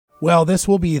Well, this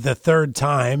will be the third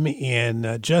time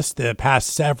in just the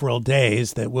past several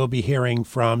days that we'll be hearing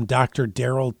from Dr.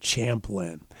 Daryl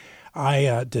Champlin.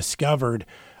 I discovered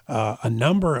a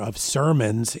number of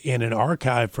sermons in an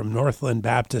archive from Northland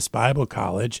Baptist Bible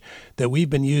College that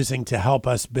we've been using to help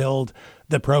us build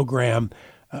the program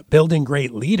Building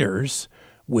Great Leaders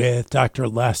with Dr.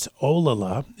 Les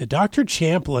Olala. Dr.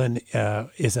 Champlin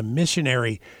is a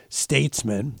missionary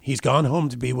statesman. He's gone home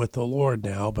to be with the Lord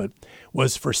now, but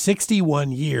was for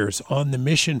 61 years on the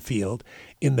mission field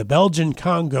in the Belgian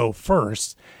Congo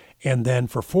first, and then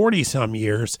for 40-some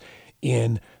years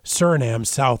in Suriname,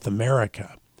 South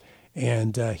America.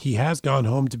 And he has gone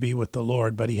home to be with the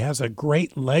Lord, but he has a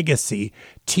great legacy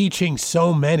teaching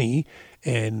so many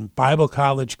in Bible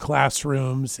college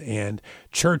classrooms and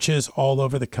churches all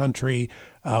over the country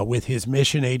with his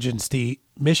mission agency,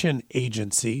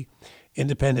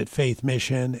 Independent Faith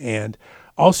Mission, and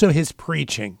also his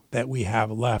preaching that we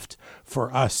have left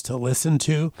for us to listen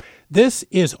to. This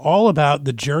is all about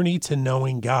the journey to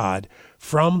knowing God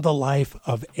from the life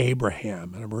of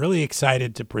Abraham. And I'm really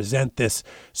excited to present this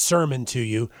sermon to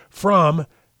you from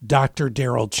Dr.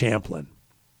 Daryl Champlin.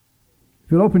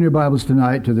 If you'll open your Bibles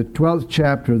tonight to the 12th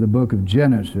chapter of the book of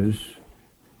Genesis,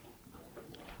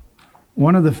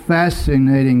 one of the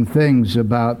fascinating things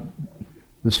about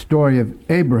the story of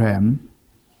Abraham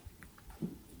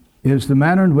is the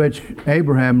manner in which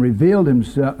Abraham revealed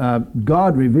himself,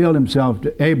 God revealed himself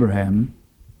to Abraham.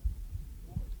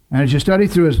 And as you study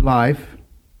through his life,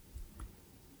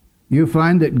 you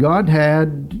find that God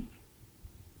had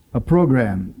a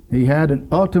program. He had an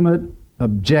ultimate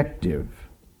objective.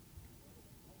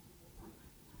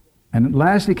 And at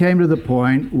last he came to the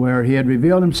point where he had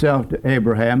revealed himself to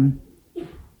Abraham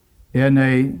in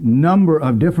a number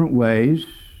of different ways,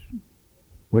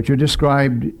 which are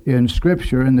described in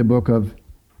Scripture in the book of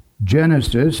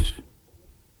Genesis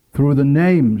through the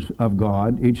names of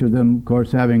God, each of them, of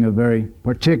course, having a very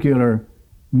particular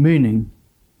meaning.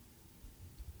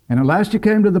 And at last he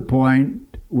came to the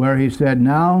point where he said,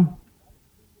 now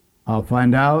I'll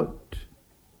find out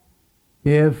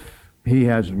if he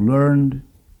has learned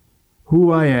who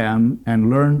I am and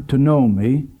learned to know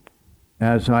me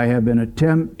as I have been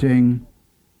attempting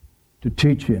to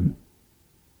teach him.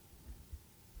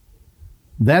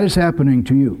 That is happening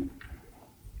to you.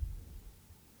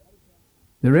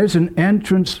 There is an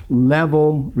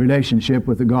entrance-level relationship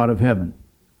with the God of heaven.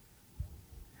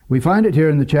 We find it here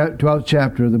in the 12th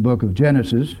chapter of the book of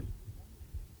Genesis,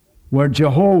 where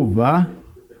Jehovah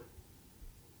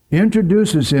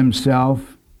introduces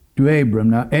himself to Abram.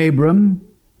 Now, Abram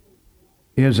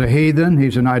is a heathen,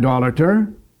 he's an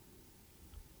idolater,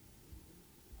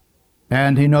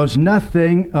 and he knows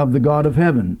nothing of the God of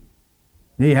heaven.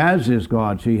 He has his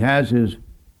gods, he has his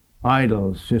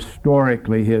idols.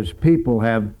 Historically, his people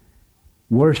have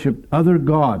worshipped other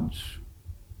gods.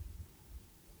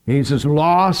 He's as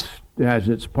lost as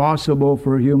it's possible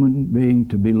for a human being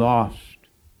to be lost.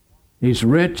 He's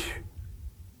rich,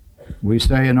 we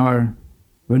say in our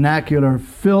vernacular,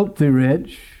 filthy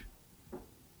rich.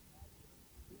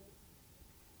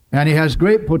 And he has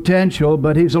great potential,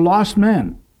 but he's a lost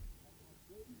man.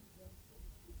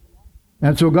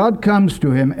 And so God comes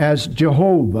to him as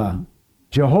Jehovah.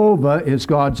 Jehovah is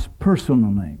God's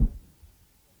personal name.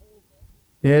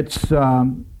 It's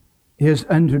his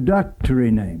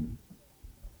introductory name.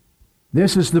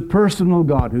 This is the personal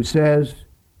God who says,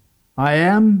 I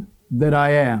am that I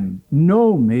am.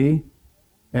 Know me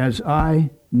as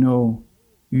I know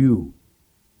you.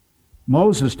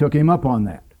 Moses took him up on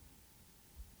that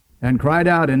and cried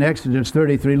out in Exodus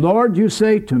 33, Lord, you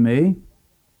say to me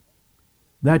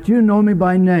that you know me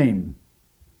by name.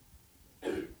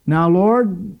 Now,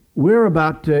 Lord, we're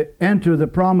about to enter the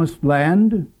promised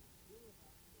land,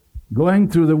 going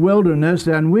through the wilderness,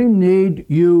 and we need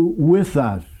you with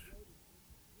us.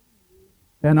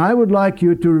 And I would like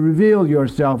you to reveal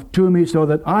yourself to me so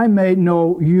that I may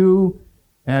know you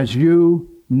as you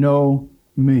know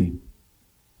me.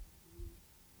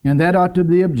 And that ought to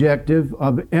be the objective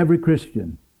of every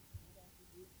Christian.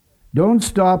 Don't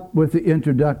stop with the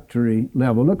introductory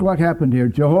level. Look what happened here.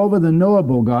 Jehovah, the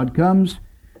knowable God, comes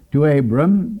to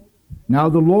Abram. Now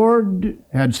the Lord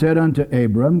had said unto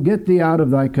Abram, get thee out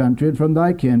of thy country, and from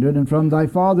thy kindred, and from thy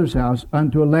father's house,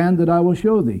 unto a land that I will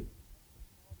show thee.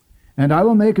 And I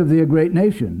will make of thee a great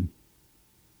nation.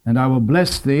 And I will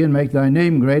bless thee, and make thy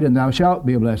name great, and thou shalt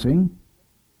be a blessing.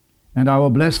 And I will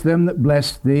bless them that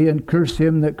bless thee, and curse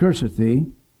him that curseth thee.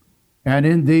 And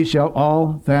in thee shall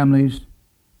all families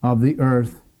of the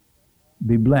earth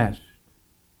be blessed.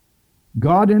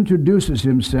 God introduces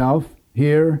himself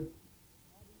here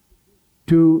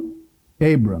to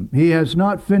Abram. He has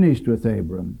not finished with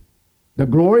Abram. The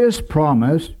glorious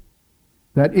promise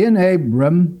that in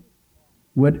Abram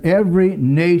would every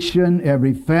nation,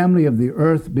 every family of the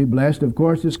earth be blessed, of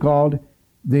course, is called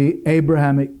the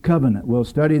Abrahamic covenant. We'll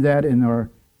study that in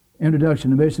our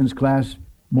Introduction to Missions class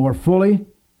more fully,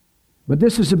 but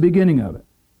this is the beginning of it.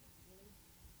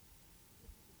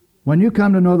 When you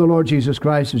come to know the Lord Jesus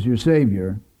Christ as your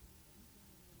Savior,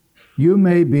 you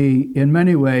may be, in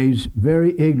many ways,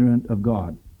 very ignorant of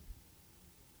God.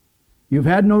 You've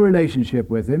had no relationship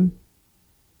with Him.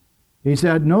 He's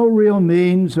had no real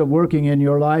means of working in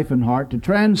your life and heart to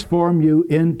transform you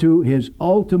into His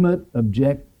ultimate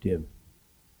objective.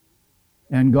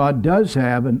 And God does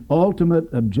have an ultimate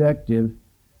objective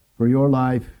for your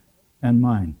life and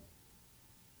mine.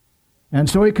 And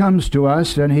so He comes to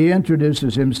us and He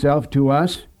introduces Himself to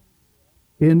us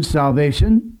in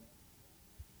salvation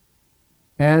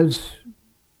as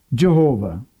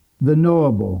Jehovah, the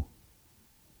knowable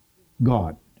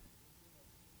God.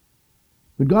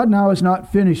 But God now is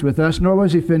not finished with us, nor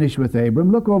was He finished with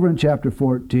Abram. Look over in chapter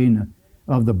 14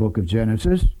 of the book of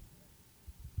Genesis.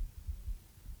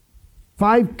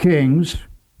 5 kings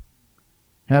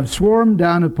have swarmed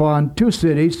down upon 2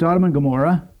 cities, Sodom and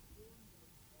Gomorrah.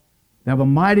 They have a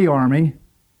mighty army.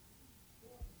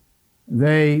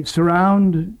 They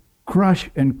surround, crush,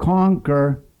 and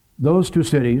conquer those 2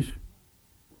 cities,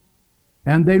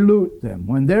 and they loot them.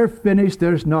 When they're finished,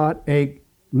 there's not a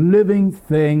living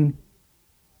thing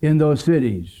in those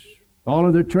cities. All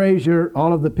of the treasure,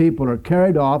 all of the people are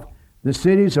carried off. The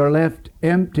cities are left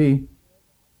empty,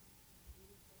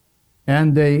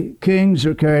 and the kings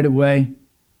are carried away.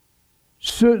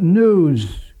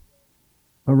 News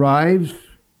arrives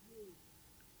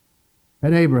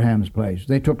at Abraham's place.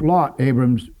 They took Lot,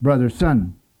 Abram's brother's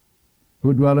son,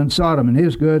 who dwelt in Sodom, and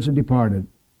his goods, and departed.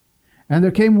 And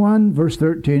there came one, verse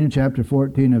 13 in chapter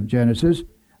 14 of Genesis,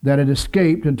 that had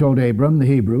escaped and told Abram, the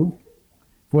Hebrew,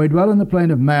 for he dwelt in the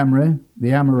plain of Mamre,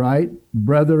 the Amorite,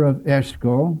 brother of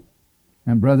Eshcol,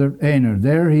 and brother of Aner.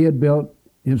 There he had built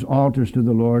his altars to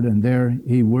the Lord, and there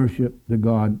he worshipped the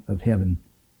God of heaven.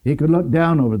 He could look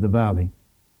down over the valley.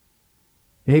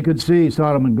 He could see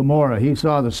Sodom and Gomorrah. He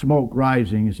saw the smoke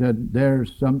rising. He said,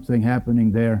 there's something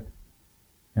happening there.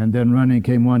 And then running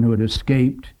came one who had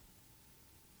escaped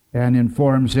and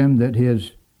informs him that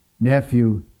his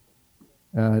nephew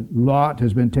Lot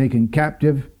has been taken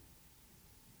captive.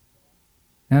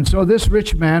 And so this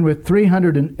rich man with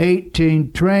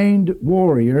 318 trained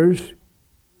warriors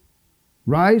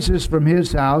rises from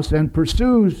his house and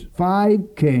pursues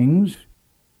 5 kings,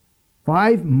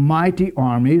 5 mighty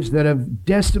armies that have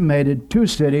decimated 2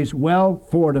 cities well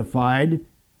fortified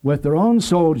with their own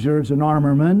soldiers and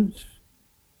armaments,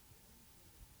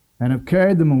 and have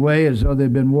carried them away as though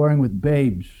they'd been warring with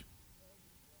babes.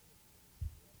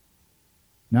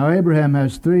 Now Abraham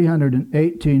has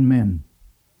 318 men.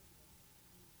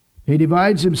 He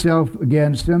divides himself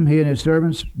against them, he and his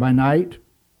servants, by night,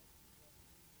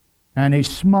 and he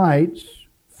smites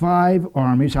 5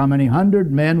 armies. How many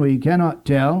hundred men we cannot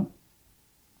tell.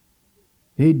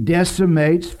 He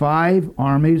decimates 5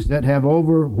 armies that have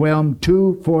overwhelmed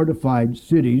 2 fortified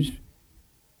cities.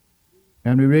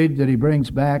 And we read that he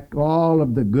brings back all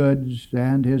of the goods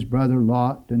and his brother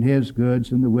Lot and his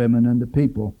goods and the women and the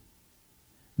people.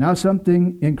 Now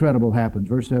something incredible happens.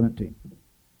 Verse 17.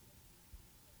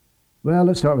 Well,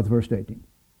 let's start with verse 18.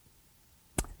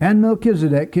 And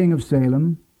Melchizedek, king of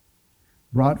Salem,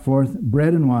 brought forth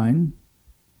bread and wine,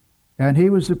 and he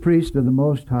was the priest of the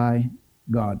Most High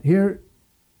God. Here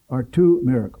are 2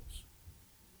 miracles.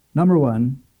 Number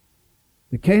 1,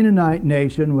 the Canaanite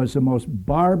nation was the most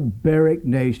barbaric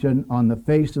nation on the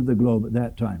face of the globe at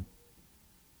that time.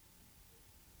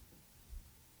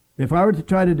 If I were to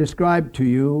try to describe to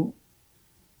you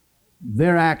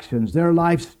their actions, their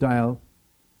lifestyle,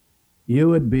 you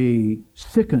would be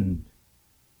sickened.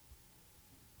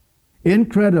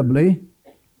 Incredibly,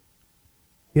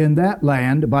 in that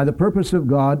land, by the purpose of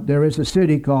God, there is a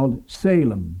city called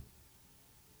Salem.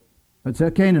 It's a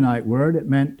Canaanite word. It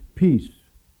meant peace.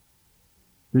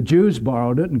 The Jews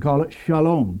borrowed it and called it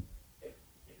shalom.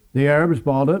 The Arabs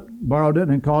borrowed it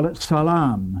and called it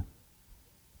salam.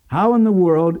 How in the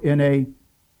world, in a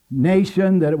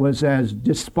nation that was as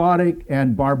despotic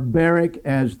and barbaric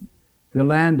as the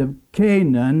land of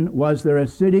Canaan, was there a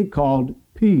city called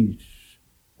peace?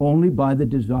 Only by the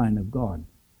design of God.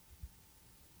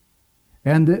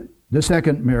 And the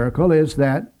second miracle is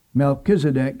that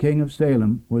Melchizedek, king of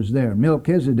Salem, was there.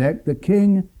 Melchizedek, the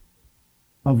king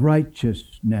of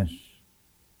righteousness.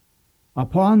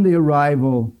 Upon the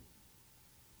arrival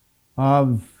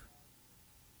of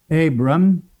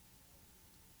Abram,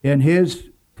 in his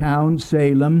town,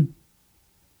 Salem,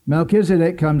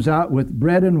 Melchizedek comes out with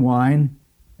bread and wine,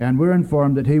 and we're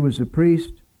informed that he was a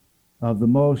priest of the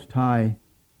Most High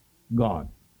God.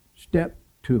 Step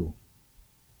 2.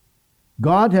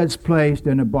 God has placed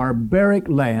in a barbaric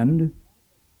land,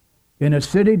 in a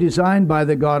city designed by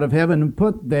the God of heaven and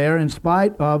put there in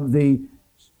spite of the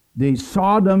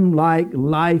Sodom-like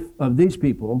life of these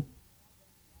people,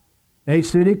 a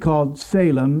city called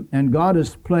Salem, and God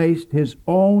has placed his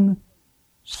own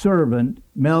servant,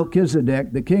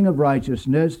 Melchizedek, the king of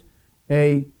righteousness,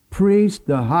 a priest,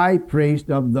 the high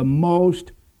priest of the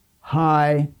Most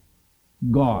High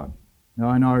God.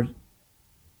 Now, in our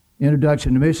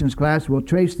introduction to missions class, we'll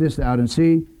trace this out and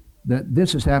see that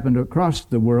this has happened across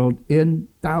the world in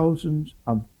thousands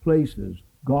of places.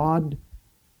 God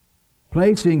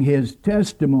placing his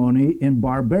testimony in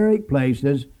barbaric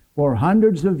places for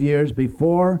hundreds of years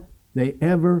before they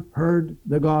ever heard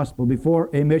the gospel, before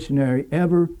a missionary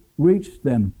ever reached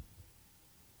them.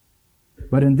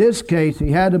 But in this case,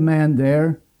 he had a man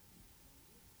there,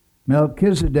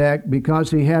 Melchizedek,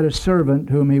 because he had a servant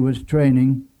whom he was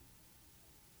training,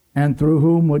 and through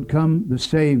whom would come the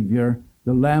Savior,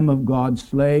 the Lamb of God,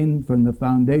 slain from the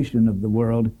foundation of the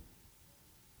world.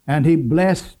 And he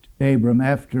blessed Abram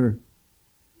after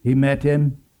he met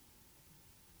him,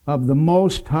 of the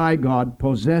Most High God,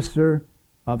 possessor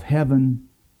of heaven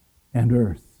and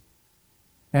earth.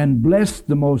 And blessed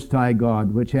the Most High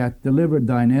God, which hath delivered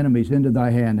thine enemies into thy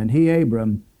hand. And he,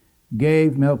 Abram,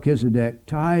 gave Melchizedek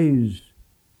tithes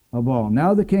of all.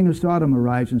 Now the king of Sodom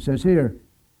arrives and says, here,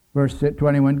 verse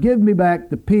 21, give me back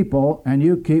the people, and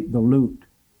you keep the loot.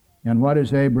 And what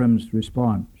is Abram's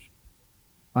response?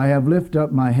 I have lifted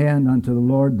up my hand unto the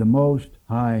Lord, the Most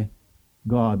High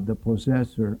God, the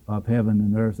possessor of heaven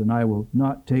and earth, and I will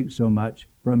not take so much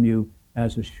from you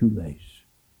as a shoelace.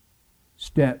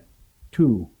 Step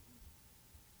 2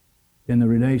 in the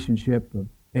relationship of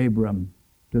Abram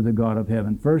to the God of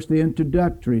heaven. First, the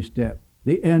introductory step,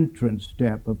 the entrance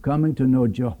step of coming to know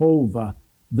Jehovah,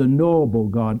 the knowable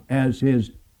God, as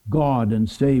his God and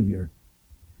Savior.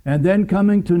 And then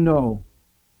coming to know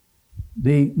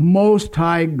the Most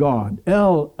High God,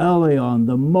 El Elyon,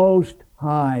 the Most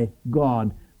High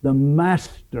God, the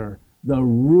Master, the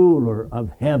ruler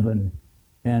of heaven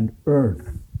and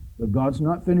earth. But God's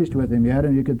not finished with him yet,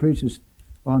 and you could preach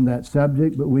on that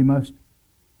subject, but we must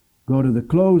go to the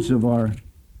close of our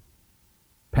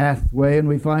pathway, and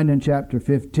we find in chapter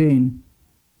 15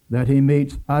 that he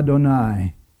meets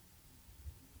Adonai,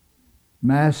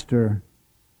 Master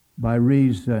by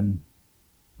reason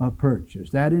of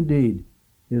purchase. That indeed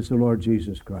is the Lord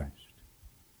Jesus Christ.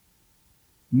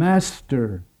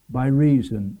 Master by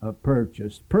reason of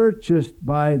purchase, purchased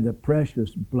by the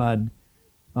precious blood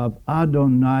of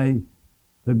Adonai,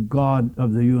 the God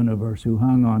of the universe, who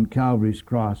hung on Calvary's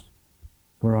cross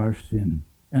for our sin.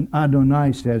 And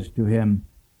Adonai says to him,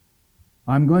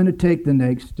 I'm going to take the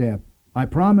next step. I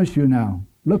promise you now,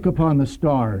 look upon the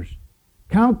stars.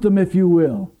 Count them if you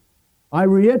will. I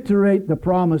reiterate the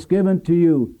promise given to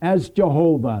you as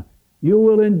Jehovah. You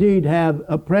will indeed have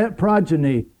a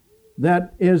progeny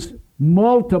that is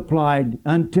multiplied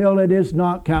until it is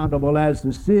not countable, as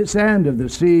the sand of the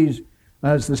seas,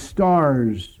 as the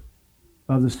stars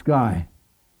of the sky.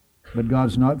 But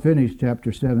God's not finished,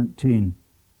 chapter 17.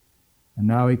 And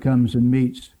now he comes and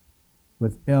meets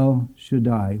with El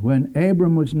Shaddai. When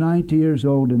Abram was 90 years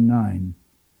old and 9,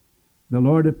 the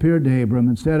Lord appeared to Abram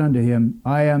and said unto him,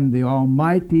 I am the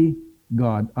Almighty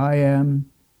God. I am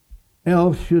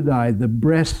El Shaddai, the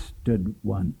breasted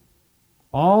one.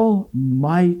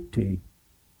 Almighty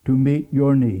to meet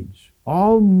your needs.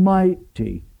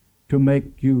 Almighty to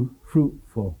make you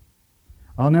fruitful.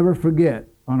 I'll never forget,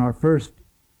 on our first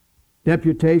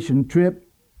deputation trip,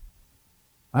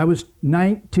 I was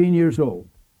 19 years old.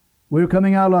 We were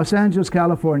coming out of Los Angeles,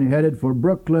 California, headed for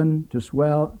Brooklyn to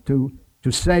sail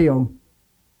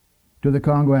to the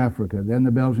Congo, Africa, then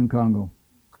the Belgian Congo.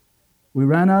 We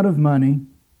ran out of money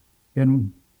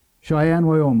in Cheyenne,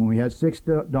 Wyoming. We had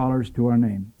 $6 to our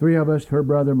name. 3 of us, her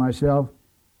brother, myself,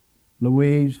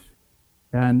 Louise,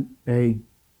 and a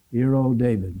year-old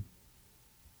David.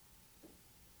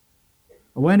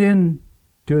 I went in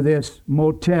to this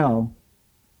motel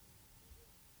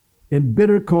in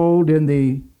bitter cold in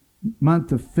the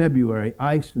month of February,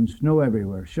 ice and snow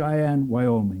everywhere, Cheyenne,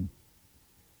 Wyoming,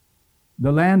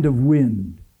 the land of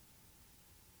wind.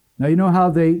 Now, you know how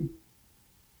they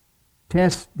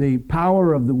test the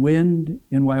power of the wind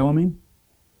in Wyoming,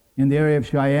 in the area of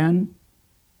Cheyenne?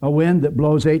 A wind that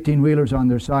blows 18-wheelers on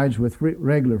their sides with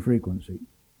regular frequency.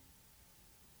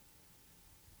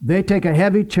 They take a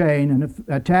heavy chain and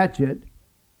attach it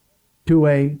to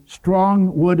a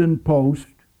strong wooden post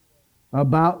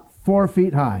about 4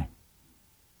 feet high.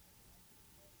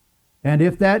 And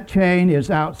if that chain is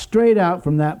out straight out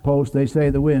from that post, they say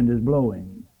the wind is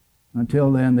blowing.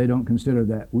 Until then, they don't consider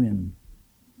that wind.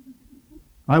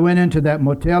 I went into that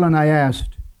motel and I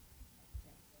asked,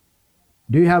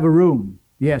 do you have a room?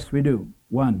 Yes, we do.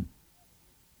 One.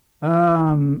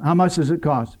 How much does it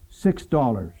cost?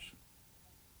 $6.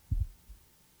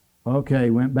 Okay,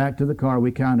 went back to the car.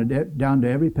 We counted it down to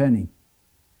every penny.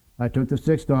 I took the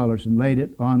 $6 and laid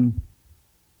it on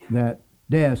that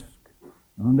desk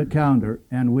on the counter,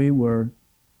 and we were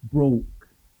broke.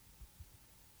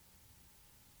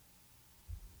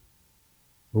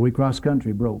 But we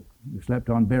cross-country broke. We slept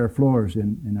on bare floors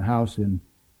in a house in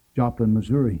Joplin,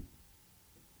 Missouri.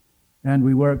 And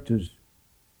we worked as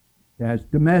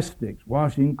domestics,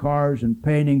 washing cars and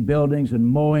painting buildings and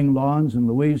mowing lawns, and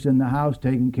Louise in the house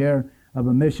taking care of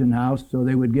a mission house so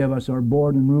they would give us our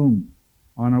board and room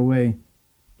on our way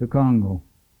to Congo.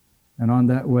 And on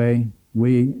that way,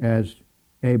 we, as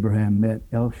Abraham, met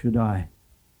El Shaddai,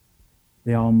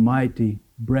 the Almighty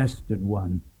Breasted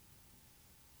One,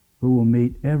 who will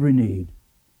meet every need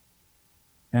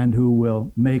and who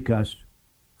will make us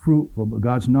fruitful. But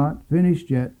God's not finished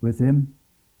yet with him.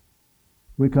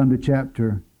 We come to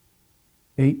chapter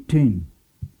 18,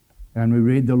 and we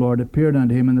read, the Lord appeared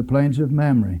unto him in the plains of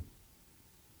Mamre.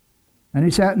 And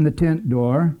he sat in the tent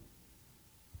door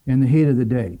in the heat of the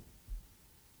day.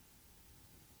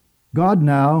 God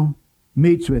now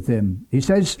meets with him. He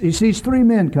says he sees 3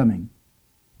 men coming.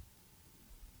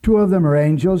 2 of them are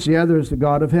angels, the other is the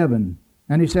God of heaven.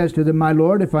 And he says to them, my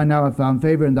Lord, if I now have found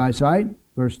favor in thy sight,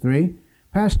 verse 3,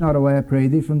 pass not away, I pray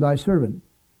thee, from thy servant.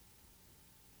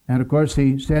 And of course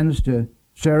he sends to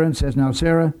Sarah and says, now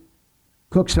Sarah,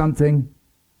 cook something,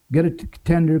 get a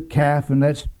tender calf and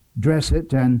let's dress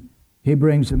it. And he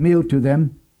brings a meal to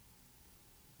them.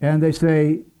 And they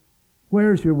say,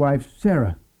 where's your wife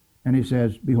Sarah? And he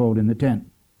says, behold, in the tent.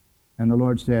 And the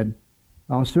Lord said,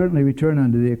 I'll certainly return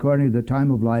unto thee according to the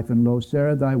time of life, and lo,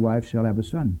 Sarah thy wife shall have a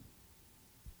son.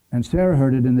 And Sarah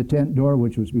heard it in the tent door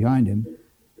which was behind him.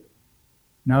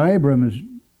 Now Abram is,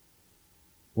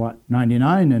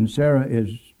 99, and Sarah is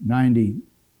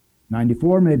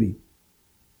 94 maybe.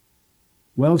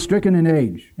 Well stricken in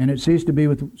age, and it ceased to be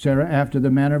with Sarah after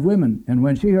the manner of women. And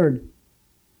when she heard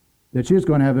that she was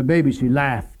going to have a baby, she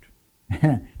laughed.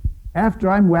 After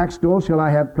I'm waxed old, shall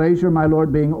I have pleasure, my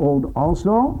Lord being old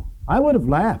also? I would have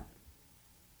laughed.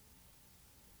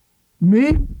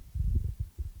 Me,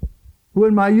 who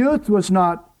in my youth was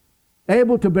not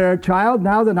able to bear a child,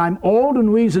 now that I'm old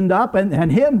and weazened up, and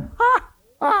him, him,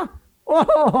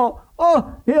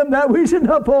 that weazened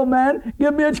up old man,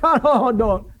 give me a child.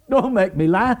 Oh, don't make me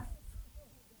laugh.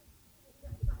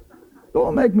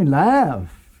 Don't make me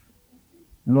laugh.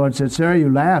 The Lord said, Sarah, you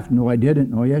laughed. No, I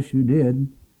didn't. Oh, yes, you did.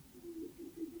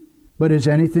 But is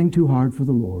anything too hard for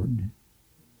the Lord?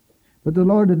 But the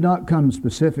Lord had not come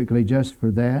specifically just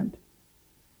for that.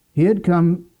 He had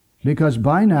come because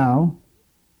by now,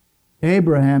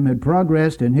 Abraham had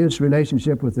progressed in his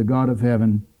relationship with the God of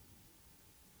heaven,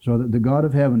 so that the God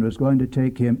of heaven was going to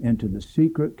take him into the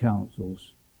secret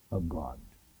counsels of God.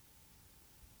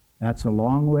 That's a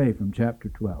long way from chapter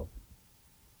 12.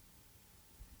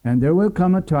 And there will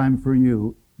come a time for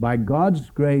you, by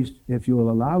God's grace, if you will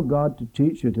allow God to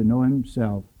teach you to know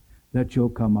himself, that you'll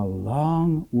come a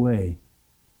long way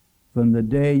from the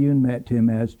day you met him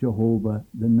as Jehovah,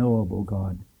 the knowable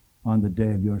God, on the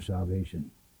day of your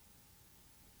salvation.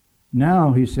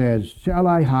 Now, he says, shall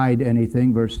I hide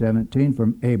anything, verse 17,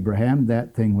 from Abraham,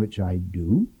 that thing which I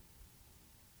do?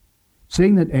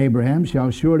 Seeing that Abraham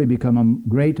shall surely become a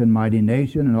great and mighty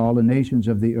nation, and all the nations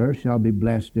of the earth shall be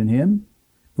blessed in him.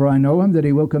 For I know him that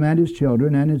he will command his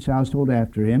children and his household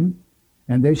after him,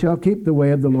 and they shall keep the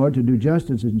way of the Lord to do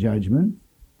justice and judgment,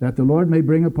 that the Lord may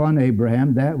bring upon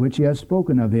Abraham that which he has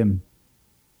spoken of him.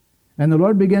 And the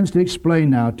Lord begins to explain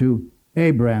now to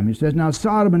Abraham. He says, now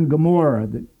Sodom and Gomorrah,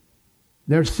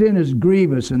 their sin is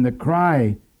grievous and the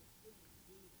cry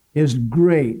is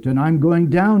great. And I'm going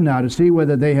down now to see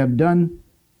whether they have done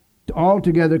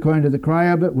altogether according to the cry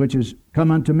of it, which is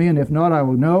come unto me, and if not, I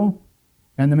will know.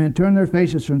 And the men turned their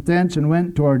faces from thence and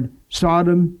went toward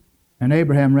Sodom. And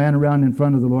Abraham ran around in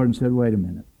front of the Lord and said, wait a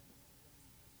minute.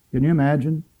 Can you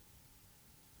imagine?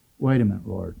 Wait a minute,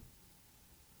 Lord.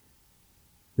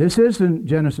 This isn't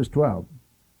Genesis 12.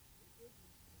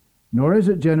 Nor is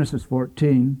it Genesis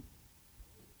 14.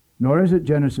 Nor is it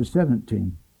Genesis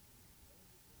 17.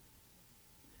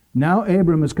 Now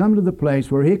Abram has come to the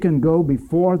place where he can go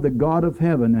before the God of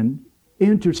heaven and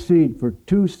intercede for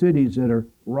 2 cities that are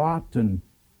rotten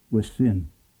with sin.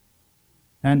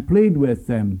 and plead with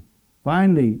them,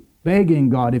 finally begging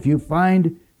God, if you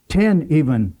find 10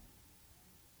 even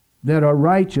that are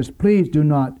righteous, please do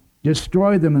not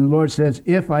destroy them. And the Lord says,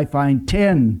 if I find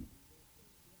 10.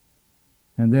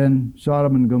 And then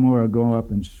Sodom and Gomorrah go up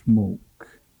in smoke.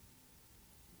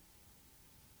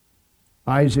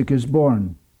 Isaac is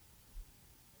born.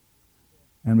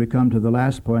 And we come to the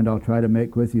last point I'll try to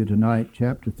make with you tonight,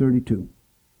 chapter 32.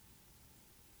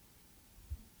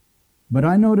 But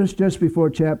I noticed just before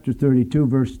chapter 32,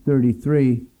 verse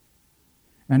 33,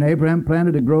 and Abraham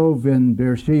planted a grove in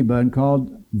Beersheba and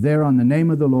called there on the name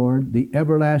of the Lord, the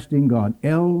everlasting God,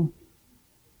 El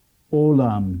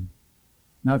Olam.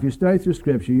 Now, if you study through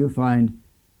Scripture, you'll find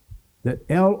that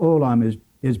El Olam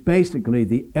is basically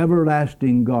the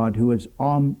everlasting God who is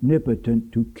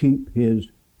omnipotent to keep His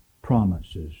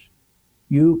promises.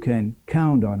 You can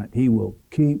count on it. He will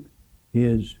keep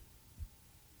His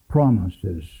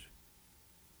promises.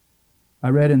 I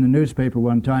read in the newspaper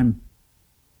one time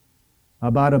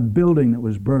about a building that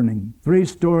was burning,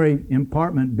 3-story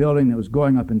apartment building that was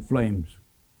going up in flames.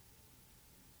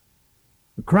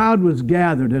 The crowd was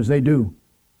gathered, as they do.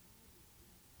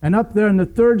 And up there in the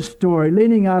 3rd story,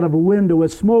 leaning out of a window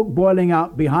with smoke boiling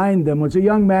out behind them, was a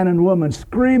young man and woman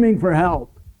screaming for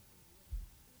help.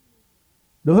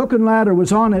 The hook and ladder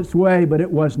was on its way, but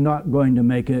it was not going to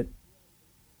make it.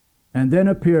 And then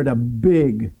appeared a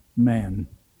big man.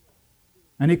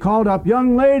 And he called up,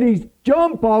 young lady,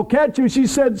 jump, I'll catch you. She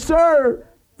said, sir,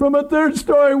 from a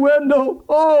 3rd-story window.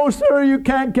 Oh, sir, you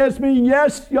can't catch me.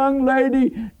 Yes, young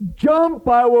lady, jump,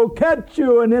 I will catch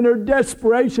you. And in her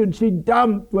desperation, she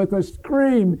jumped with a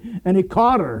scream, and he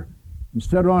caught her and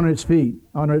set her on his feet,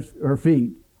 on her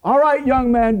feet. All right,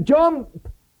 young man, jump,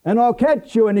 and I'll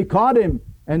catch you. And he caught him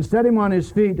and set him on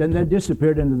his feet, and then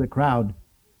disappeared into the crowd.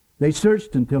 They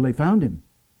searched until they found him.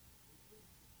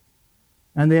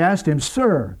 And they asked him,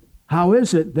 sir, how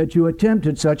is it that you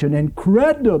attempted such an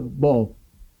incredible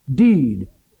deed?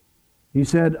 He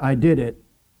said, I did it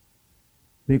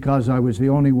because I was the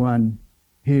only one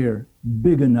here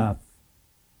big enough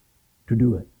to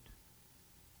do it.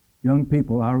 Young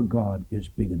people, our God is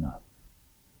big enough.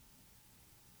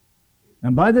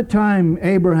 And by the time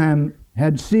Abraham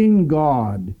had seen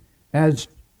God as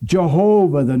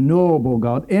Jehovah, the knowable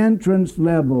God, entrance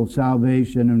level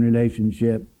salvation and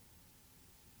relationship,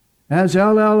 as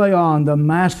El Elyon, the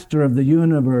master of the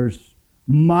universe,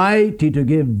 mighty to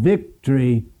give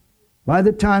victory, by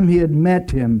the time he had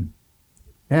met him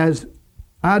as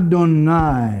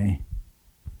Adonai,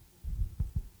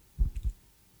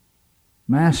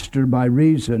 master by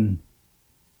reason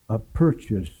of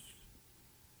purchase,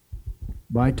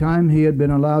 by time he had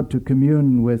been allowed to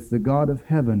commune with the God of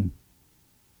heaven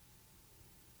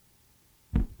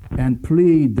and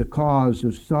plead the cause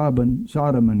of Sodom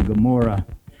and Gomorrah,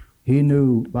 he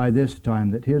knew by this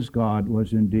time that his God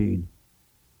was indeed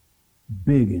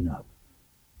big enough.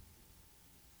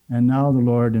 And now the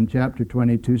Lord in chapter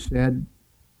 22 said,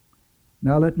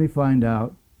 now let me find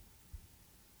out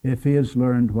if he has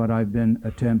learned what I've been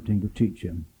attempting to teach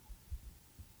him.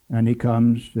 And he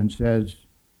comes and says,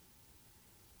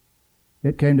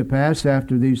 it came to pass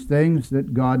after these things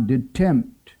that God did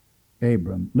tempt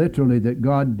Abram. Literally, that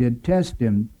God did test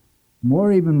him.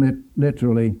 More even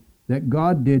literally, that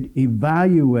God did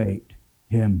evaluate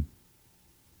him.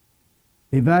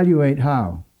 Evaluate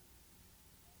how?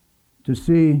 To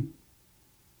see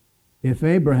if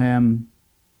Abraham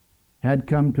had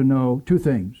come to know 2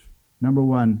 things. Number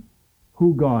 1,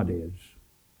 who God is.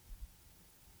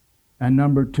 And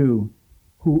number 2,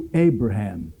 who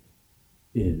Abraham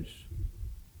is.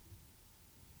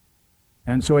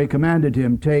 And so he commanded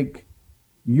him, take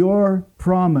your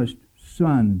promised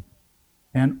son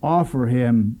and offer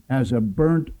him as a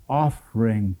burnt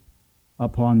offering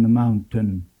upon the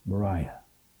mountain Moriah.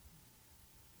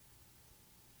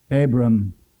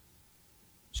 Abram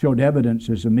showed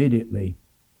evidences immediately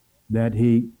that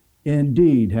he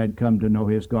indeed had come to know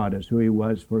his God as who he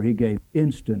was, for he gave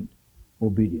instant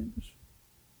obedience.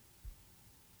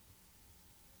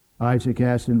 Isaac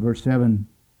asked in verse 7,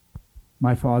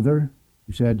 my father,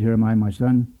 he said, here am I, my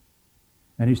son.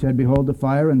 And he said, behold the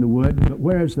fire and the wood, but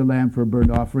where is the lamb for a burnt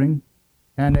offering?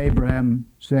 And Abraham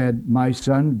said, my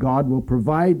son, God will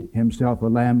provide himself a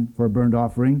lamb for a burnt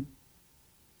offering.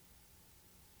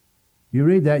 You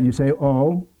read that and you say,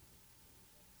 oh.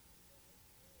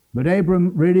 But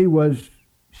Abram really was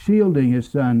shielding his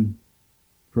son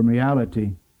from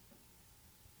reality,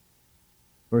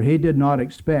 for he did not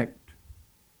expect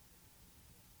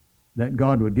that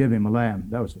God would give him a lamb.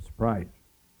 That was a surprise.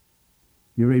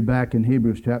 You read back in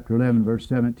Hebrews chapter 11, verse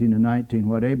 17 and 19,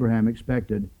 what Abraham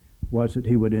expected was that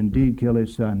he would indeed kill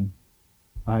his son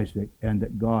Isaac, and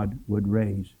that God would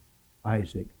raise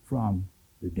Isaac from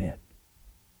the dead.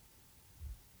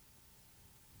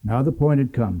 Now the point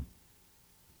had come.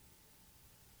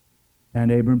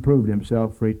 And Abram proved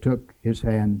himself, for he took his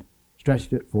hand,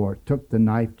 stretched it forth, took the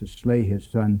knife to slay his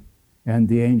son. And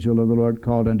the angel of the Lord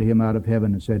called unto him out of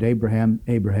heaven and said, Abraham,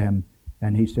 Abraham.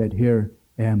 And he said, Here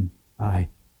am I.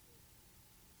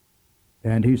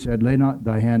 And he said, Lay not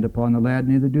thy hand upon the lad,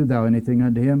 neither do thou anything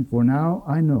unto him, for now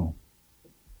I know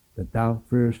that thou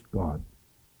fearest God.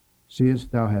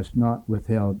 Seest, thou hast not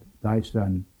withheld thy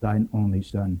son, thine only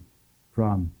son,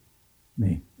 from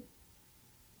me.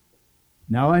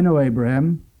 Now I know,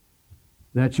 Abraham,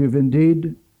 that you've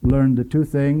indeed learned the two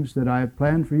things that I have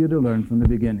planned for you to learn from the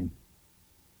beginning.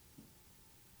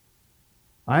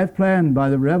 I have planned by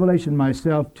the revelation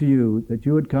myself to you that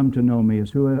you would come to know me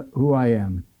as who I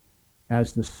am,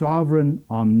 as the sovereign,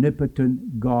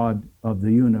 omnipotent God of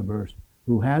the universe,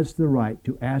 who has the right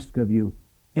to ask of you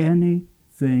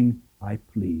anything I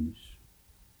please.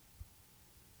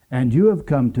 And you have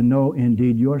come to know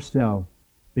indeed yourself,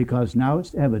 because now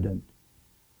it's evident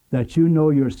that you know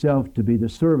yourself to be the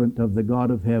servant of the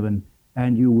God of heaven,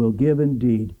 and you will give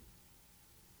indeed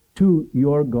to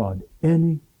your God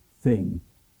anything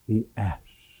he asks.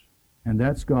 And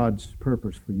that's God's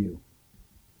purpose for you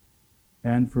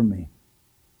and for me.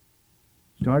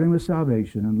 Starting with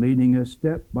salvation and leading us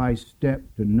step by step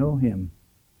to know him,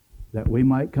 that we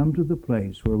might come to the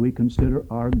place where we consider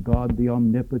our God the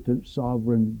omnipotent,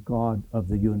 sovereign God of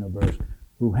the universe,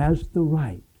 who has the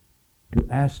right to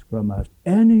ask from us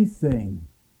anything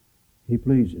he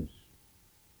pleases,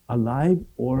 alive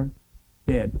or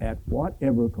dead, at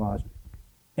whatever cost,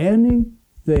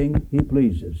 anything he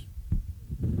pleases.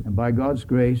 And by God's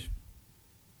grace,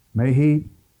 may he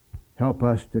help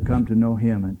us to come to know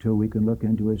him until we can look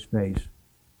into his face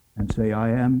and say,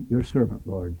 I am your servant,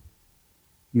 Lord.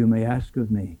 You may ask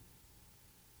of me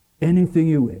anything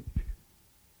you wish,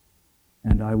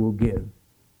 and I will give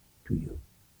to you.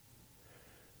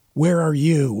 Where are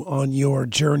you on your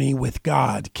journey with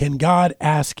God? Can God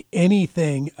ask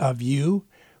anything of you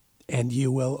and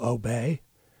you will obey?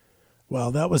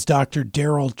 Well, that was Dr.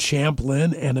 Daryl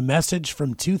Champlin and a message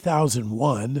from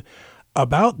 2001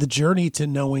 about the journey to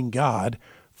knowing God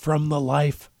from the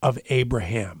life of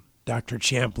Abraham. Dr.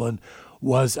 Champlin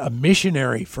was a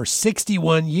missionary for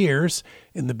 61 years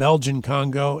in the Belgian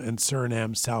Congo and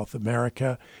Suriname, South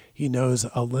America. He knows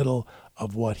a little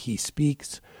of what he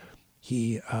speaks.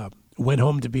 He went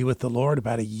home to be with the Lord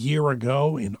about a year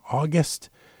ago in August,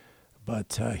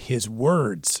 but his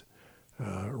words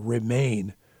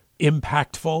remain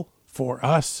impactful for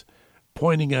us,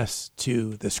 pointing us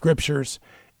to the Scriptures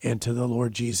and to the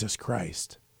Lord Jesus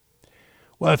Christ.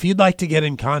 Well, if you'd like to get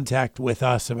in contact with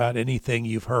us about anything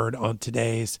you've heard on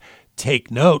today's Take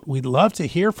Note, we'd love to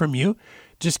hear from you.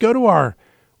 Just go to our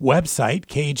website,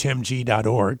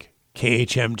 khmg.org,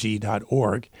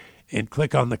 and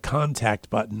click on the contact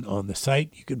button on the site.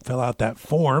 You can fill out that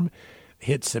form,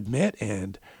 hit submit,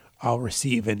 and I'll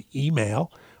receive an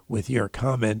email with your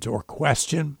comment or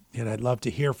question. And I'd love to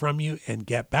hear from you and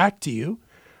get back to you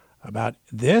about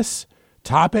this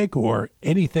topic or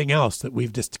anything else that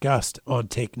we've discussed on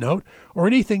Take Note, or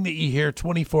anything that you hear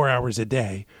 24 hours a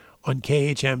day on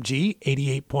KHMG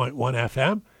 88.1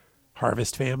 FM,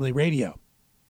 Harvest Family Radio.